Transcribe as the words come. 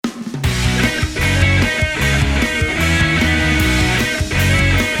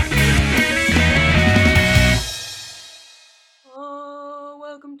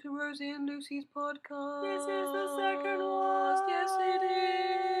Rosie and Lucy's podcast. This is the second one. Yes, it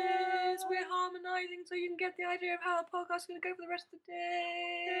is. We're harmonising so you can get the idea of how the podcast is going to go for the rest of the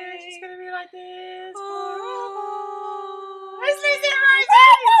day. It's just going to be like this Oh. forever. It's Lucy and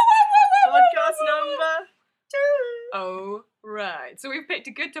Rosie! Podcast number 2. Oh, right. So we've picked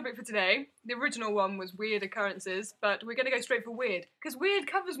a good topic for today. The original one was weird occurrences, but we're going to go straight for weird, because weird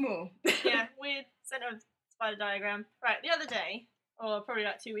covers more. Yeah, weird centre of spider diagram. Right, the other day, or probably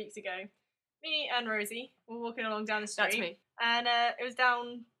like 2 weeks ago, me and Rosie were walking along down the street. That's me. And it was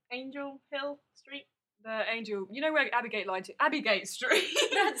down Angel Hill Street. The Angel, you know where Abbeygate Street.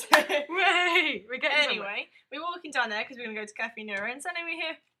 That's it. Way, we're getting somewhere. Anyway, we were walking down there because we were going to go to Cafe Nura, and suddenly we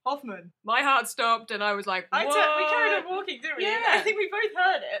hear Hoffman. My heart stopped and I was like, what? We carried on walking, didn't we? Yeah. I think we both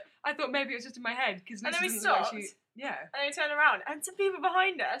heard it. I thought maybe it was just in my head. And then we stopped. And then we turned around, and some people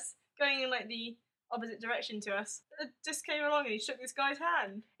behind us, going in like the opposite direction to us, just came along and he shook this guy's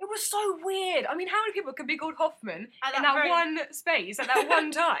hand. It was so weird. I mean, how many people can be called Hoffman At in that that very- one space at that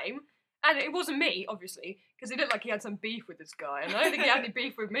one time? And it wasn't me, obviously, because he looked like he had some beef with this guy, and I don't think he had any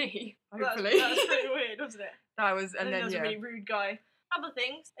beef with me. Hopefully, That was pretty weird, wasn't it? that was, And and that then was yeah. a really rude guy. Other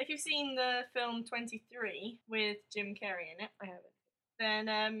things, if you've seen the film 23 with Jim Carrey in it, I haven't.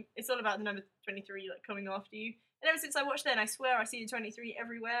 then it's all about the number 23 like coming after you. And ever since I watched that, I swear I see the 23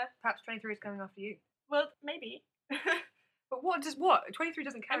 everywhere. Perhaps 23 is coming after you. Well, maybe. But what? 23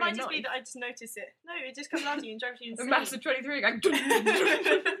 doesn't It carry might a just be knife. that I just notice it. No, it just comes after you and drives you The insane. massive 23 going.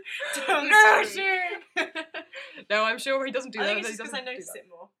 Don't No, say. shit! No, I'm sure he doesn't do I that. think it's he just because I doesn't do notice that. it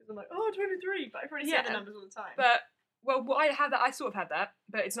more. Because I'm like, oh, 23, but I probably say Yeah. the numbers all the time. But I have that. I sort of had that,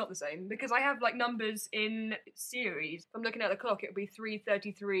 but it's not the same because I have like numbers in series. If I'm looking at the clock, it'll be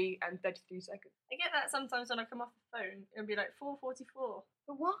 3:33 and 33 seconds. I get that sometimes when I come off the phone, it'll be like 4:44.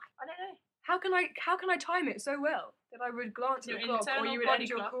 But why? I don't know. How can I time it so well that I would glance at Your the clock or internal you would body end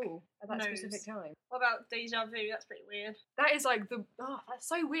your clock call at that knows. specific time? What about deja vu? That's pretty weird. That is like that's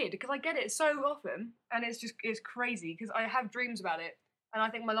so weird because I get it so often and it's crazy because I have dreams about it and I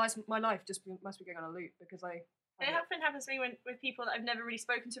think my life just must be going on a loop because I. It often happens to me with people that I've never really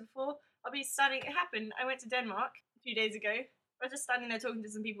spoken to before. I'll be standing. It happened. I went to Denmark a few days ago. I was just standing there talking to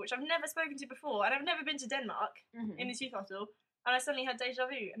some people which I've never spoken to before, and I've never been to Denmark in this youth hostel. And I suddenly had deja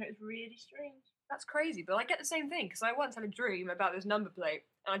vu, and it was really strange. That's crazy, but I get the same thing because I once had a dream about this number plate,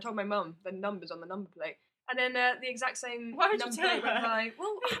 and I told my mum the numbers on the number plate, and then the exact same Why would you number tell plate went her? by.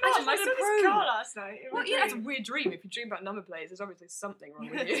 Well, Mum, I just I wanted saw to this prove. car last night. Well, yeah, that's a weird dream. If you dream about number plates, there's obviously something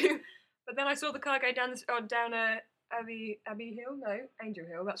wrong with you. But then I saw the car go down Abbey Hill, no, Angel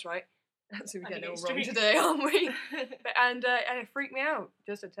Hill. That's right. So we're getting it all wrong Street. today, aren't we? And it freaked me out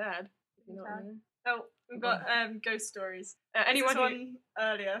just a tad. You know what I Okay. mean? Oh, we've got ghost stories. Anyone? This one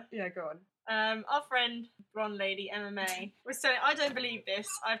earlier. Yeah, go on. Our friend, blonde lady, MMA, was saying, I don't believe this.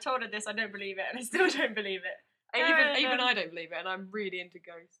 I've told her this, I don't believe it, and I still don't believe it. Even I don't believe it, and I'm really into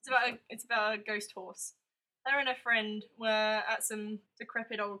ghosts. It's about a ghost horse. Her and her friend were at some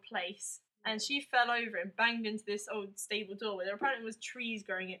decrepit old place, and she fell over and banged into this old stable door where there apparently was trees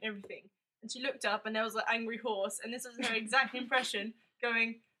growing and everything. And she looked up, and there was an angry horse, and this was her exact impression,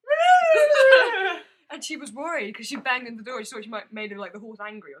 going. And she was worried because she banged into the door. She thought she might made like the horse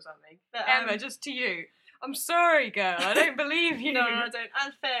angry or something. But, Emma, just to you, I'm sorry, girl. I don't believe you. No, I don't.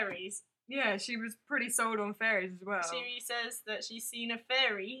 And fairies. Yeah, she was pretty sold on fairies as well. She says that she's seen a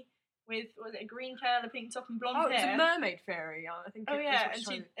fairy with, was it a green tail, a pink top, and blonde Oh, it was hair. a mermaid fairy. I think. Oh it yeah, was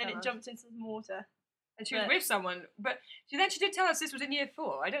what and she it jumped into some water. And she was but- with someone, but she did tell us this was in year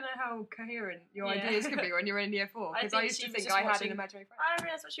 4. I don't know how coherent your Yeah. ideas could be when you're in year 4, I because think I used she to was think just I had watching- an imaginary friend. I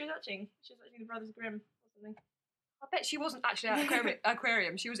realised what she was watching. She was watching the Brothers Grimm or something. I bet she wasn't actually at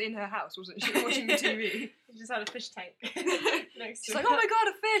aquarium. She was in her house, wasn't she, watching the TV? She just had a fish tank next She's to like, her. oh my god,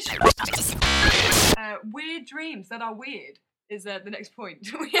 a fish! Weird dreams that are weird is the next point.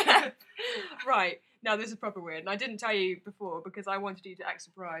 Yeah. Right, now this is proper weird, and I didn't tell you before because I wanted you to act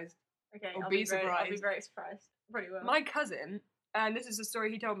surprised. Okay, Or I'll be be very surprised. surprised. Probably will. My cousin, and this is a story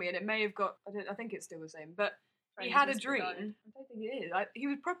he told me, and it may have got, I think it's still the same, but he Friends had a must be dream. dying. I don't think it is. He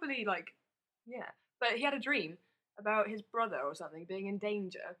was properly like, yeah. But he had a dream about his brother or something being in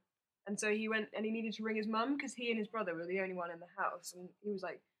danger. And so he went and he needed to ring his mum because he and his brother were the only one in the house. And he was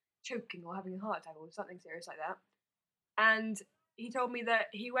like choking or having a heart attack or something serious like that. And he told me that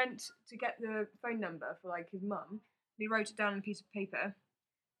he went to get the phone number for like his mum. He wrote it down on a piece of paper.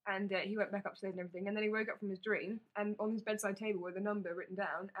 And he went back upstairs and everything. And then he woke up from his dream. And on his bedside table were the number written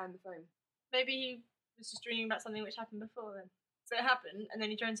down and the phone. Maybe he was just dreaming about something which happened before then. So it happened, and then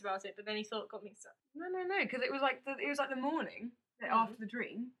he dreamt about it, but then he thought it got mixed up. No, because it was like the morning after the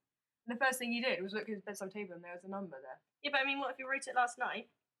dream, and the first thing he did was look at his bedside table and there was a number there. Yeah, but I mean, what if he wrote it last night?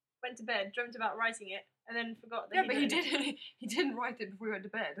 went to bed, dreamt about writing it, and then forgot that Yeah, but he didn't wrait it before we went to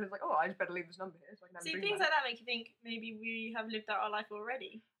bed. I was like, oh, I just better leave this number here so I can have a See, dream things about like that make you think maybe we have lived out our life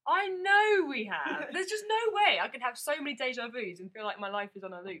already. I know we have. There's just no way I can have so many deja vus and feel like my life is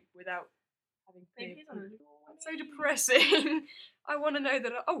on a loop without having Maybe clear it's on a proof. loop. It's so depressing. I want to know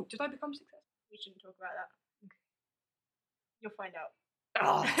that. Oh, did I become successful? We shouldn't talk about that. You'll find out.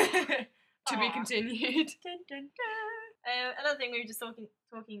 Oh, to be Aw. continued. Dun, dun, dun. Another thing we were just talking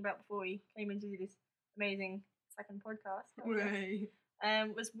about before we came into this amazing second podcast Way.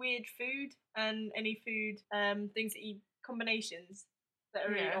 was weird food and any food things that you combinations that are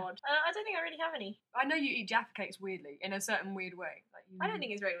really Yeah. odd. I don't think I really have any. I know you eat Jaffa cakes weirdly in a certain weird way. Like I don't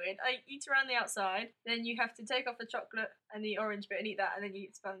think it's very weird. I eat around the outside, then you have to take off the chocolate and the orange bit and eat that, and then you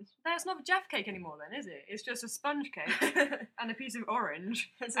eat sponge. that's not a Jaffa cake anymore. Then is it? It's just a sponge cake and a piece of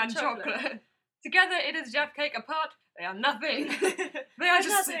orange And some and chocolate. Together, it is Jaffa cake. Apart, they are nothing. They are They're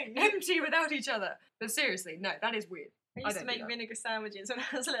just nothing. empty without each other. But seriously, no, that is weird. I used to don't do make that. vinegar sandwiches when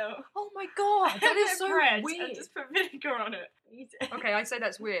I was little. Oh my god, that is so Bread weird. And just put vinegar on it. Eat it. Okay, I say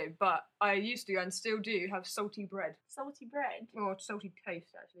that's weird, but I used to and still do have salty bread. Salty bread. Or salty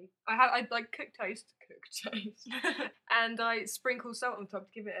toast, actually. I like cooked toast, and I sprinkle salt on top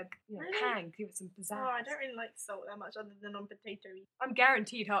to give it a Really? pang, give it some pizzazz. Oh, I don't really like salt that much other than on potatoes. I'm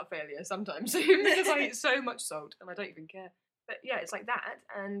guaranteed heart failure sometime soon because I eat so much salt and I don't even care. But yeah, it's like that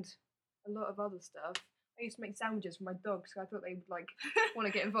and a lot of other stuff. I used to make sandwiches for my dogs because I thought they would like want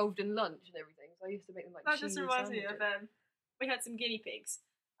to get involved in lunch and everything. So I used to make them like That just cheese reminds me of sandwiches. we had some guinea pigs,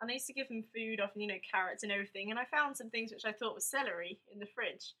 and I used to give them food off, carrots and everything. And I found some things which I thought was celery in the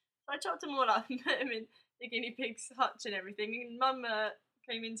fridge. So I chopped them all up and put them in the guinea pig's hutch and everything. And Mum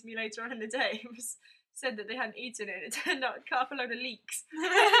came in to me later on in the day and said that they hadn't eaten it. It turned out cut up a load of leeks.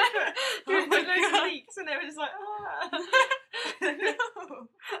 Oh my loads of God. leeks, and they were just like, No.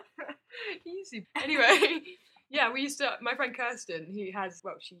 Easy. Anyway, yeah, my friend Kirsten,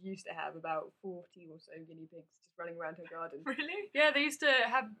 she used to have about 40 or so guinea pigs just running around her garden. Really? Yeah, they used to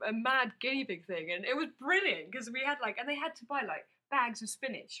have a mad guinea pig thing, and it was brilliant because we had and they had to buy bags of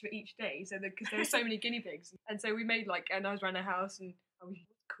spinach for each day, so because there were so many guinea pigs, and so we made and I was around the house, and I was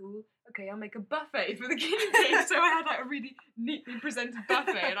cool. Okay, I'll make a buffet for the guinea pigs. So I had a really neatly presented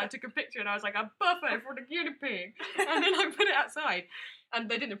buffet, and I took a picture, and I was like, a buffet for the guinea pig, and then I put it outside, and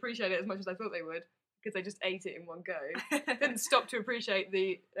they didn't appreciate it as much as I thought they would. Because they just ate it in one go. Didn't stop to appreciate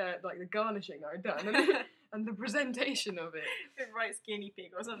the the garnishing I'd done and the presentation of it. It writes guinea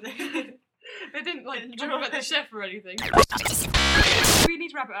pig or something. They didn't Enjoy. talk about the chef or anything. We need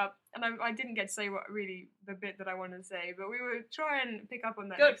to wrap it up, and I didn't get to say the bit that I wanted to say, but we will try and pick up on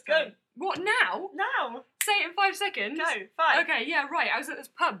that Go, next time. go. What now? Now! Say it in 5 seconds. Go, 5. Okay, yeah, right. I was at this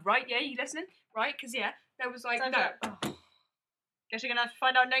pub, right? Yeah, you listening? Right? Because there was Time's no. up. Oh. Guess you're gonna have to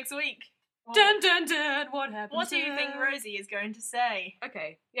find out next week. Dun dun dun! What happened? What do you think Rosie is going to say?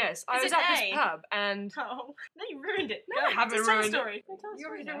 Okay, yes, I Is was it at A? this pub and. Oh, no, you ruined it. No, Go, I haven't just tell the ruined it. story. Go tell the You story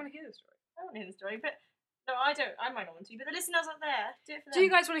already now. don't want to hear the story. I want to hear the story, but no, I don't. I might not want to, but the listeners out there, do it for them. Do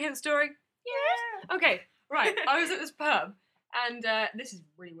you guys want to hear the story? Yeah. Okay, right. I was at this pub, and this is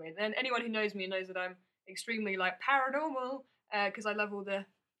really weird. And anyone who knows me knows that I'm extremely paranormal, because I love all the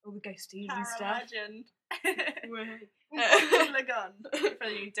ghosties and stuff. Legend. Wait. Lagun. For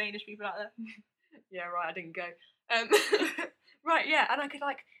you Danish people out there. Yeah, right. I didn't go. Right, yeah, and I could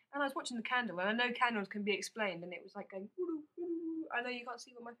and I was watching the candle, and I know candles can be explained, and it was going. I know you can't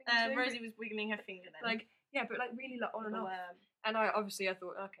see what my finger's doing. Rosie was wiggling her finger then. Yeah, but really on and The off. worm. And I thought,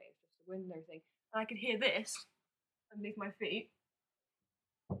 okay, it's just the wind and everything. And I could hear this underneath my feet.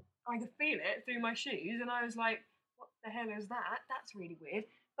 I could feel it through my shoes, and I was like, what the hell is that? That's really weird.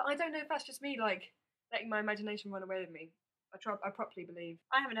 But I don't know if that's just me, letting my imagination run away with me. I properly believe.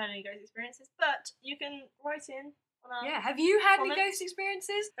 I haven't had any ghost experiences, but you can write in on our... Yeah, have you had any comments? ghost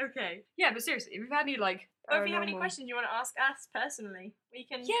experiences? Okay. Yeah, but seriously, if you've had any, Or if you have any paranormal- questions you want to ask us personally, we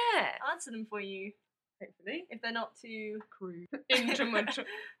can Yeah, answer them for you hopefully. if they're not too... Crude. Intimate.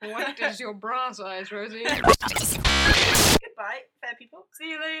 What is your bra size, Rosie? Goodbye, fair people. See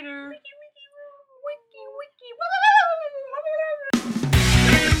you later. Wiki, wiki, woo. Wiki, wiki, woo.